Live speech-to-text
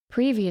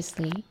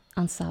Previously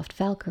on Soft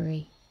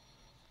Valkyrie.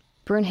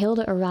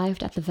 Brunhilde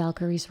arrived at the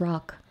Valkyrie's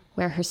Rock,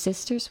 where her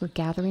sisters were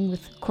gathering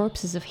with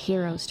corpses of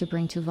heroes to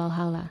bring to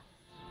Valhalla,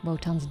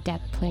 Wotan's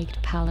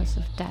death-plagued palace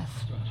of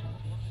death.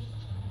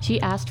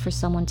 She asked for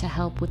someone to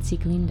help with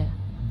Sieglinde,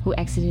 who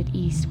exited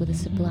east with a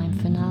sublime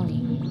finale.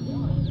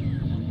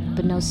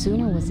 But no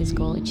sooner was this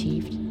goal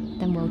achieved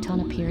than Wotan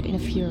appeared in a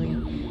fury,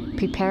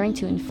 preparing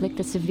to inflict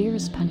the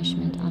severest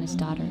punishment on his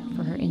daughter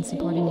for her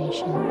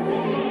insubordination.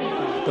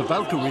 The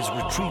Valkyries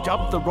retreat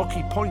up the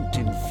rocky point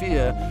in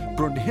fear.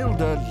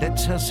 Brunhilde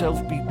lets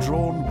herself be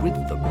drawn with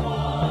them.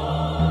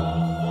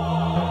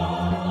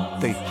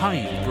 They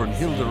hide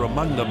Brunhilde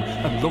among them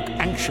and look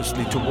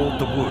anxiously toward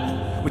the wood,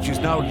 which is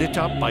now lit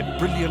up by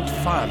brilliant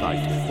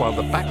firelight, while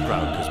the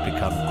background has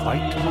become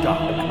quite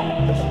dark.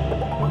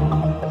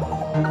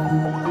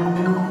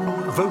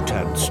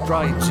 Wotan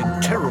strides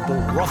in terrible,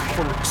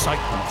 wrathful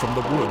excitement from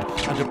the wood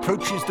and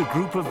approaches the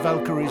group of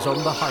Valkyries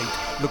on the height,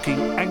 looking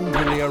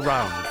angrily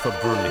around for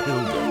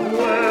Brunhilde.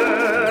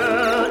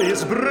 Where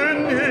is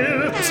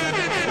Brunhild?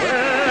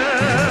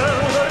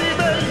 Where the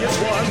rebellious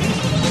one?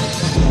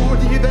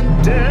 Would ye then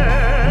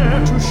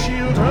dare to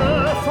shield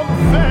her from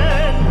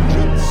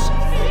vengeance?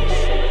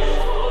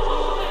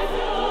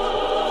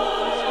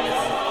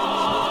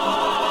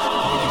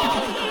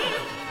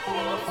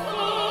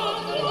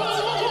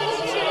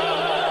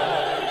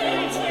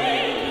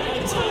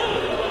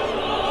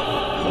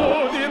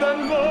 Would ye then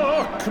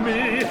mock me?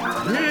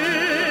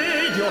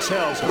 Hid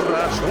yourselves,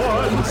 rash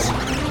ones.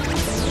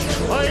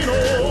 I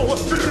know,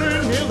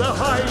 Brunhilde,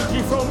 hide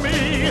ye from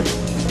me.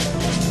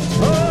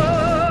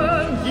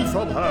 Turn ye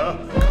from her,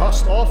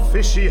 cast off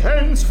is she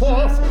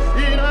henceforth,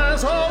 in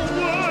as a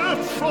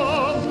word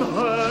from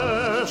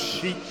her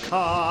she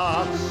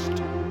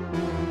cast.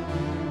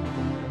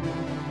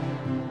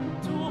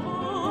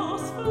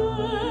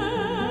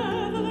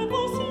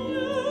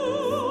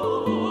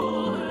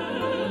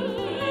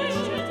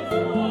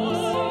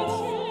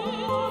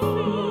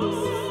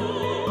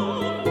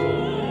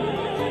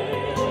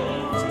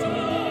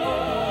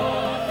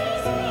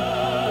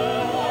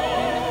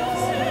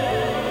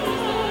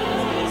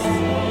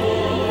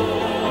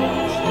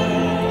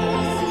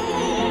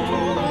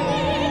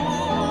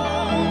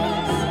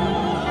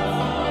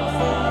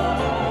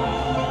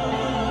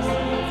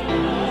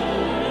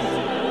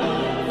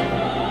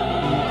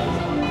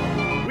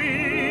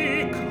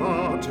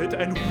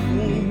 And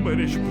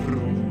womanish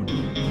brood,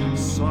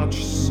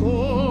 such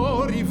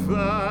sorry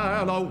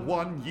valor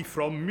won ye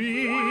from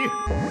me.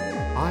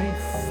 I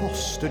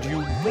fostered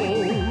you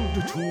bold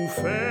to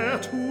fare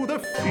to the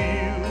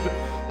field,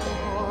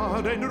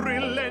 hard and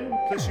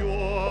relentless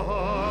your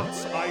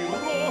hearts I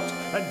wrought,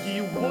 and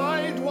ye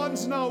wild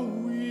ones now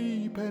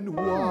weep and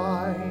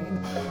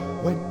whine,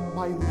 when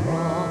my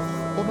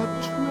wrath on a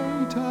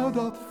traitor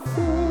doth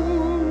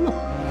fall.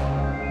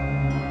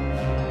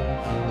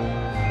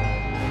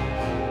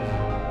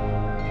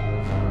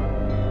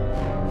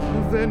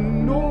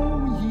 Then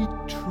know ye,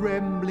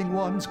 trembling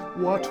ones,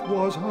 what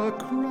was her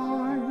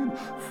crime,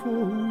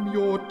 for whom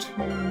your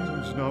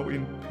tears now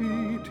in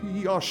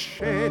pity are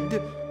shed.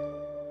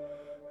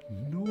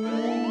 No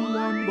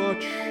one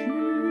but she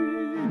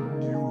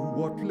knew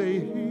what lay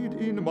hid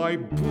in my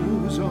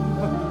bosom.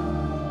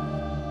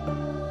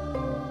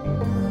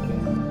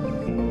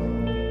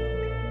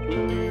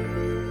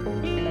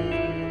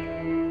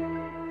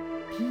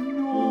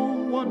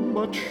 No one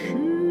but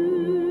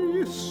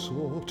she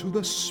saw to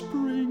the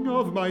spring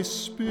of my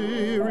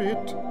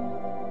spirit.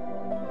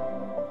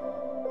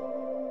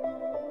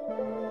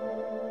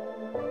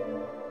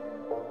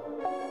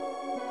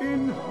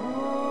 In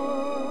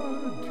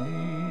her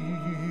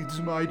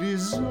deeds my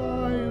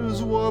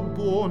desires were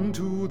born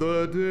to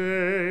the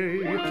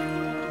day.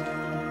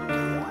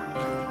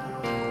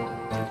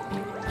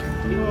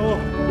 A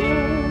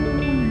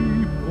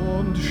holy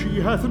bond she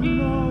hath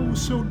now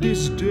so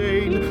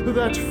disdained,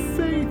 that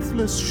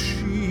faithless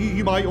she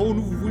my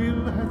own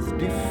will hath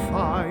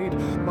defied,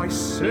 my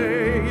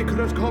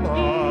sacred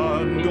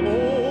command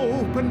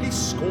openly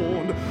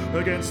scorned.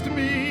 Against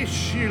me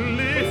she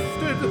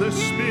lifted the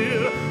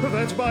spear,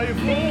 that by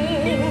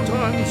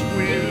Wotan's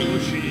will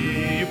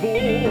she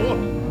bore.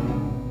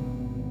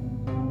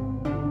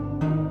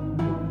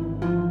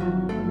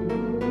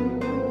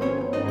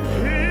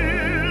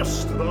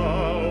 Hear'st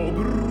thou,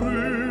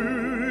 Brunhilde,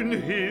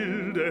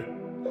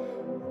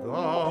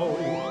 thou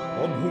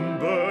on whom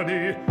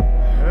Bernie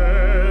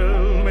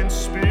helm and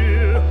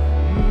spear,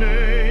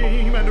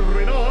 name and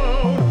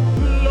renown,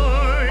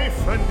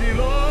 life and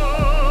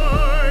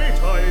delight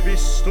I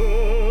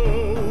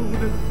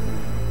bestowed.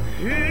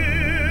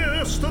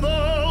 Hear'st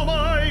thou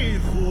my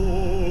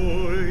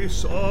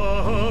voice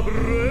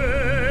upraised,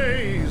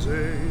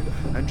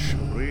 and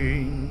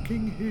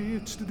shrinking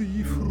hidst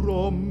thee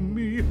from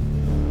me,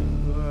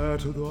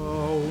 that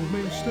thou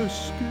mayst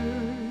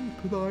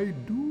escape thy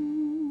doom?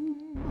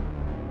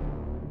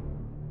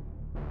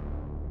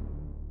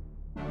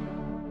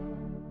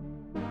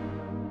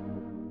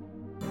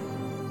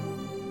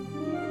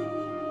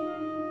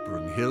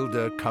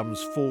 Brunhilde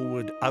comes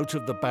forward out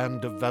of the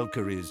band of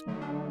Valkyries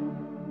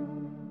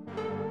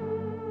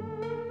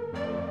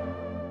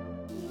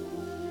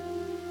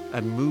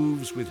and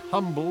moves with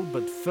humble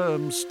but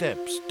firm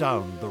steps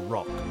down the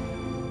rock.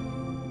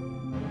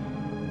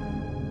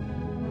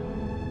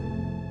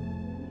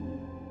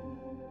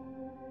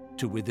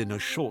 To within a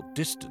short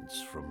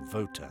distance from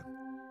Wotan.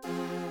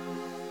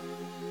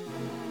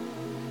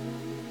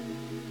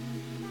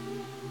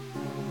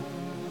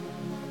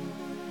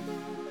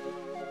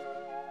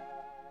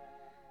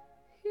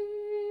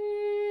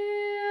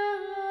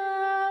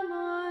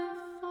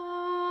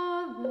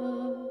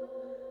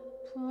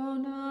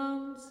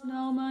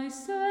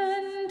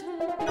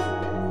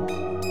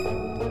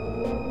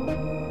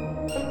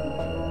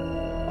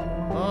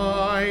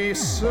 I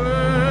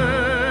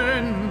sentence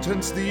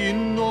thee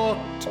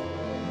not,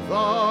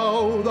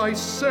 thou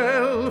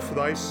thyself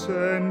thy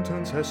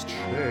sentence hast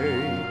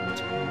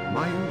shaped.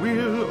 My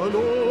will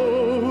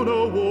alone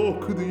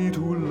awoke thee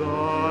to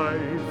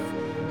life,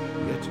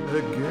 yet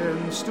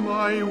against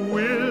my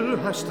will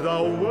hast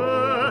thou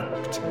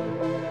worked.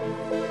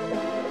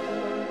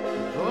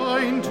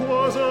 Thine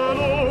 'twas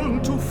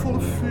alone to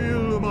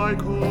fulfill my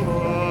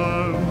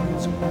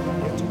commands,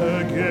 yet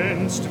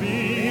against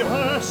me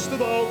hast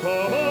thou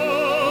commanded.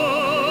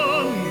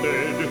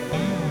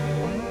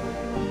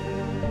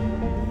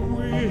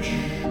 Wish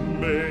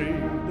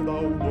maid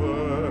thou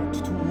wert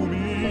to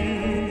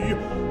me,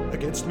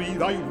 against me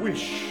thy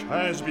wish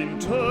has been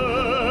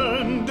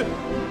turned.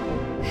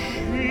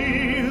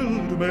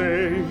 Shield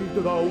maid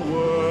thou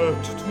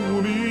wert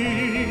to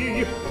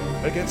me,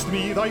 against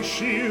me thy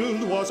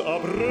shield was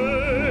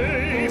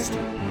upraised.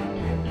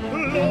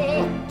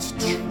 Lot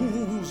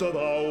choose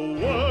thou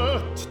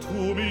wert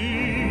to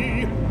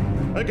me,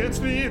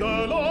 against me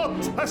the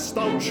lot hast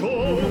thou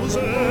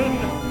chosen.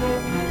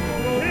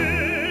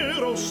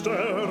 Hero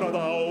stir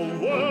thou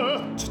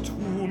wert to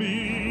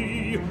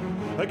me,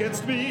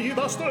 against me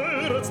thou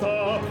stirredst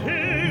up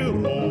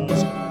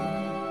heroes.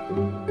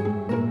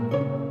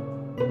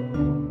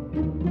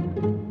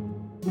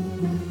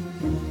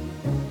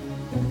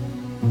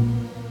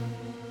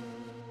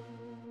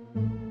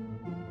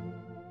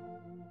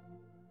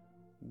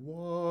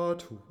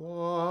 What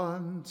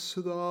once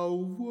thou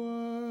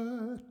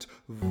wert,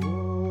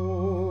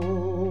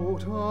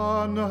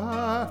 Wotan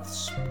hath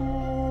spoken.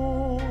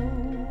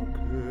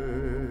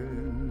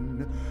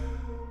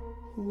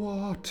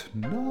 What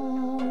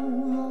now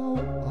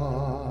thou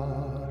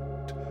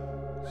art,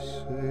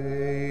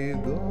 say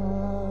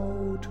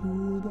thou to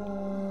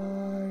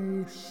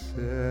thyself.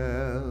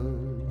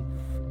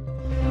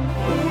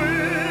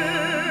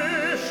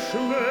 Wish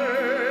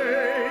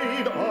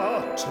maid,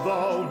 art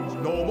thou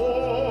no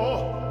more?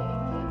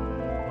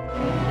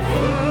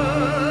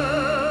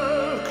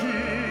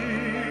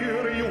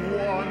 Valkyrie,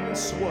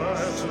 once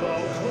wert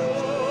thou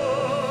called.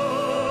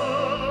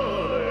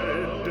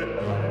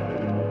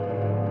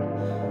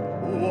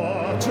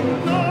 What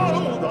now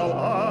thou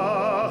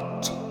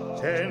art,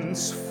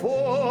 henceforth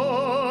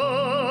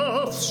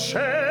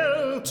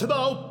shalt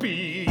thou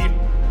be.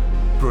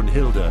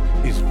 Brunhilde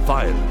is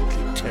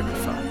violently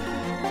terrified.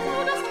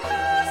 Thou dost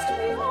cast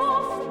me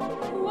off.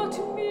 What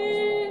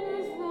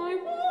meaneth thy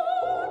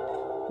word?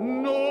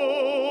 No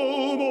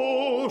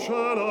more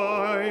shall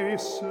I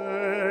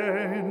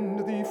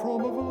send thee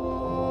from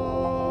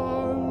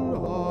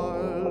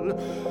Valhall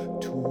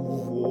to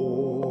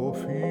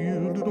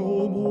Warfield no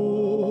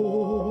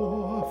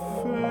more.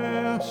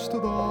 Farest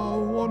thou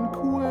on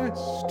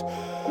quest,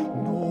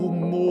 no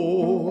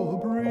more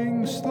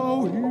bringst thou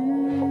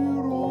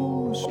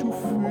heroes to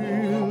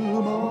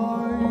fill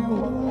my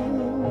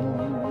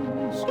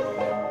halls.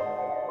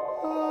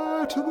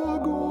 At the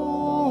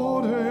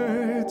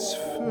goddess'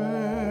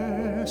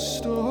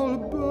 festal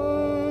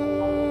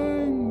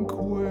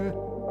banquet,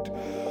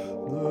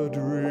 the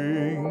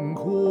drink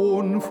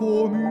on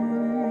for me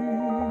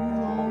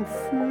thou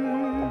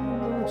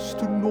fillest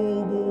no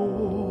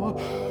more.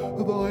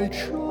 Thy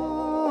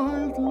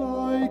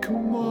childlike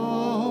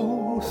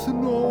mouth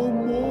no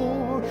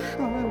more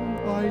shall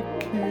I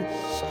kiss.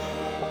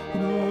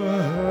 The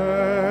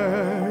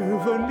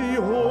heavenly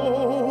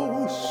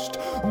host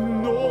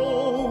no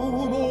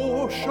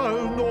more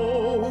shall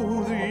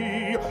know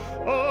thee.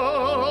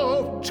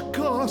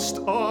 Outcast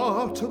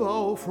art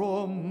thou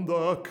from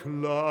the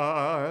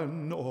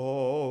clan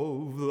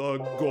of the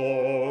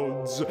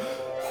gods,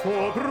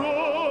 for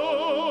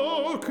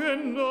broken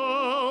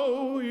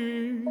now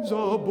is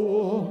our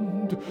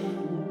bond.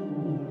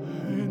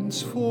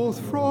 Henceforth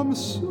from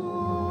sight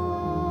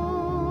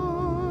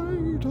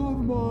of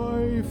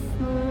my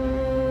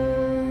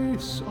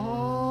face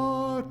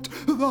art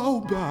thou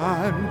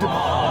banned.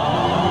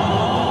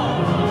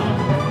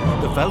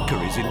 The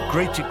Valkyries, in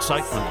great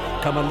excitement,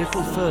 come a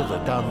little further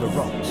down the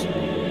rocks.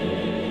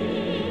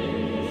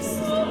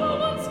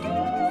 Once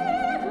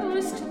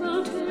carest thou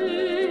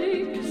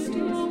takest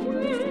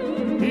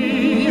away.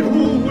 He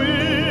who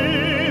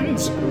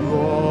wins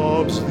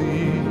robs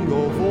thee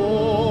of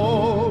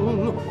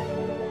all.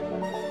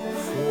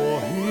 For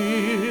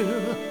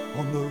here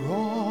on the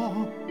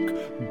rock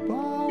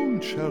bound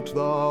shalt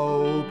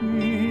thou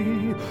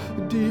be,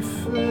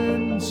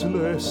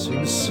 defenseless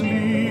in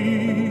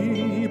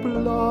sleep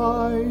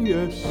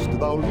liest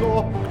thou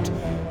locked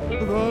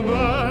The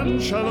man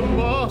shall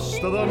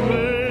master the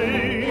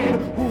maid,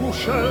 who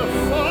shall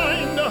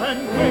find her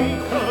and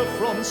wake her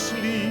from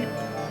sleep.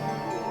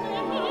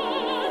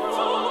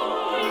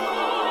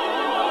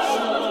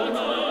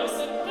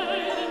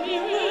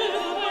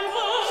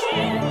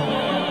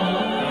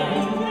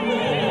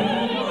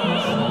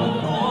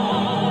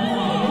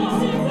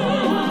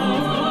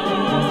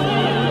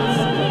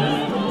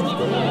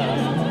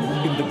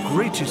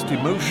 Greatest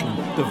emotion,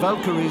 the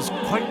Valkyries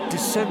quite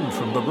descend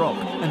from the rock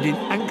and in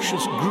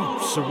anxious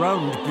groups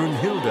surround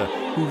Brunhilde,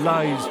 who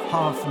lies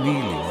half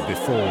kneeling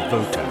before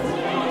Wotan.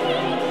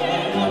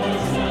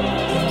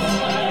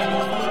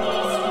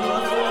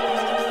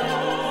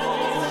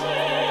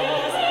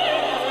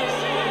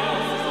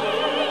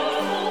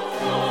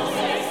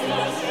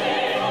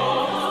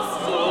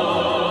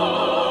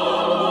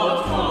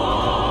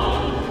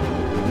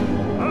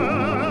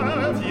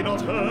 Have ye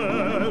not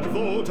heard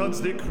Wotan's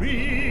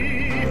decree?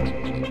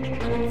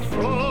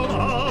 From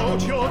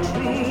out your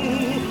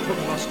troop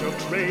must your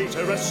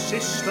traitorous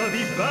sister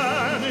be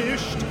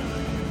banished.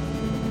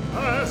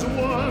 As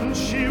once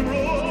she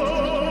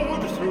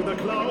rode through the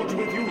clouds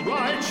with you,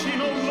 ride she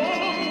no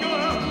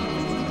longer.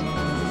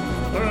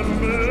 The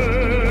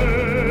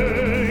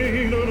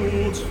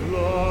maidenwood's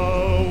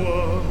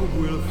flower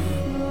will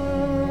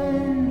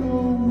fade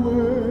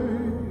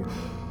away.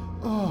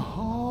 A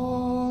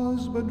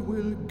husband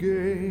will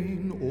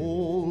gain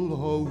all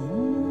her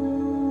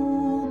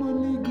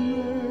womanly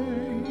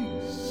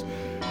grace.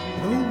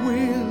 The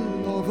will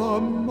of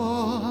a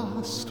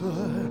master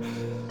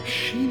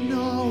she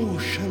now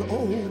shall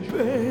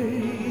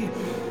obey.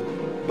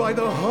 By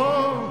the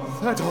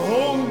hearth at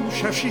home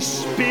shall she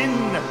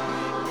spin,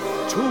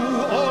 to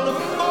all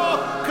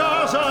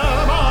mockers a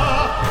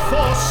mark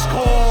for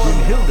scorn.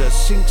 Brunhilde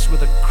sinks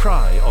with a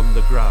cry on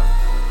the ground.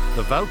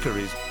 The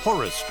Valkyries,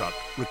 horror-struck,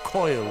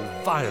 recoil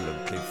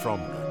violently from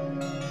her.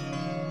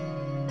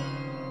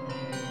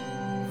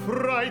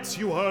 Frights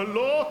you her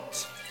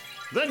lot?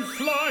 Then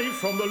fly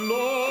from the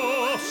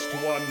lost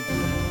one.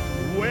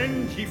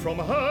 Wend ye from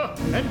her,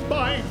 and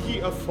bide ye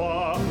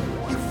afar.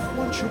 If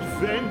one should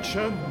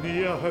venture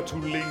near her to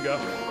linger,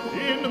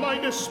 in my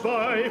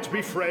despite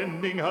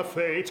befriending her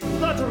fate,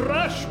 that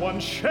rash one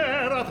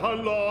shareth her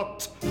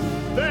lot,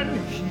 then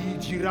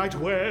heed ye right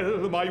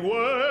well my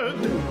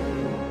word.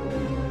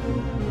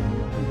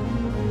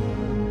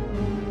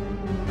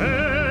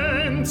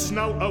 Hence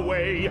now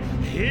away,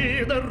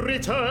 hither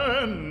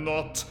return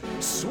not.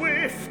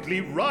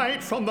 Swiftly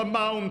ride from the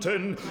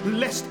mountain,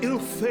 lest ill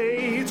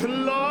fate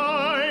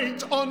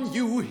light on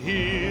you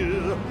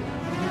here.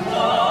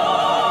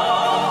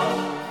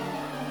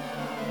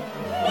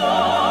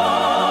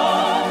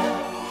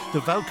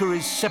 The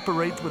Valkyries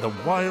separate with a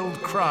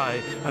wild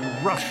cry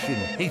and rush in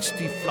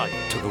hasty flight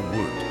to the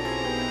wood.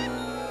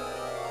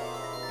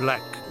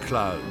 Black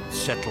clouds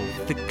settle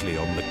thickly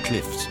on the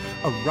cliffs.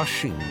 A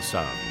rushing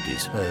sound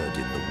is heard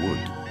in the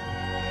wood.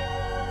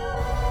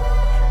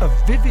 A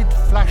vivid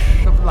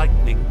flash of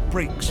lightning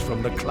breaks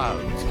from the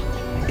clouds.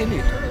 In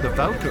it, the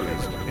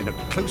Valkyries, in a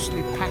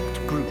closely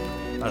packed group,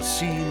 are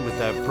seen with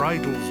their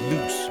bridles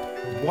loose,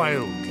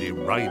 wildly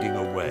riding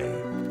away.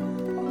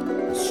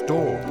 The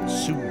storm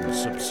soon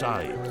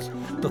subsides.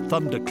 The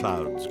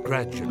thunderclouds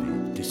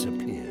gradually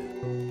disappear.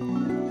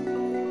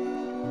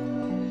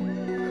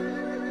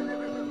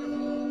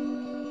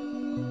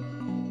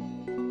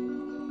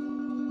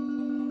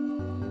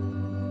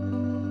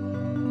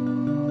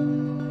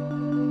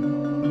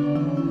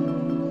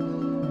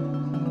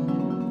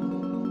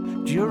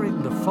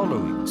 During the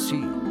following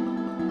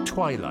scene,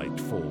 twilight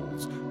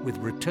falls with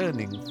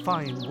returning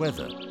fine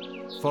weather,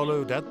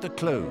 followed at the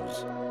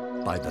close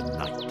by the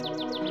night.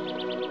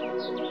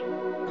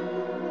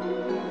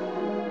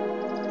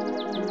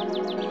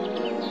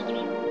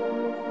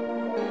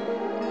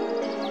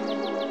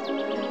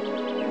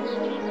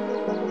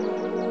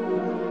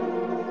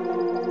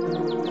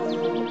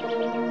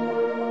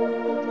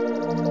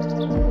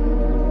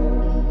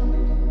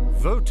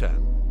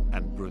 Wotan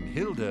and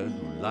Brunhilde,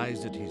 who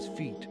lies at his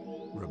feet,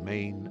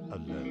 remain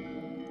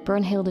alone.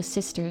 Brunhilde's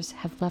sisters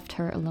have left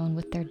her alone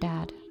with their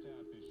dad.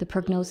 The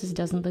prognosis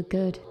doesn't look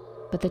good,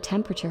 but the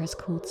temperature has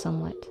cooled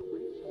somewhat.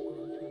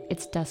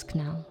 It's dusk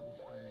now.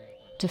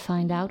 To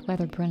find out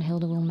whether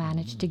Brunhilde will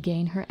manage to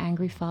gain her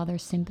angry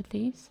father's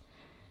sympathies,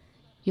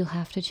 you'll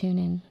have to tune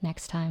in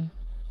next time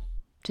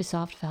to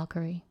Soft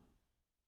Valkyrie.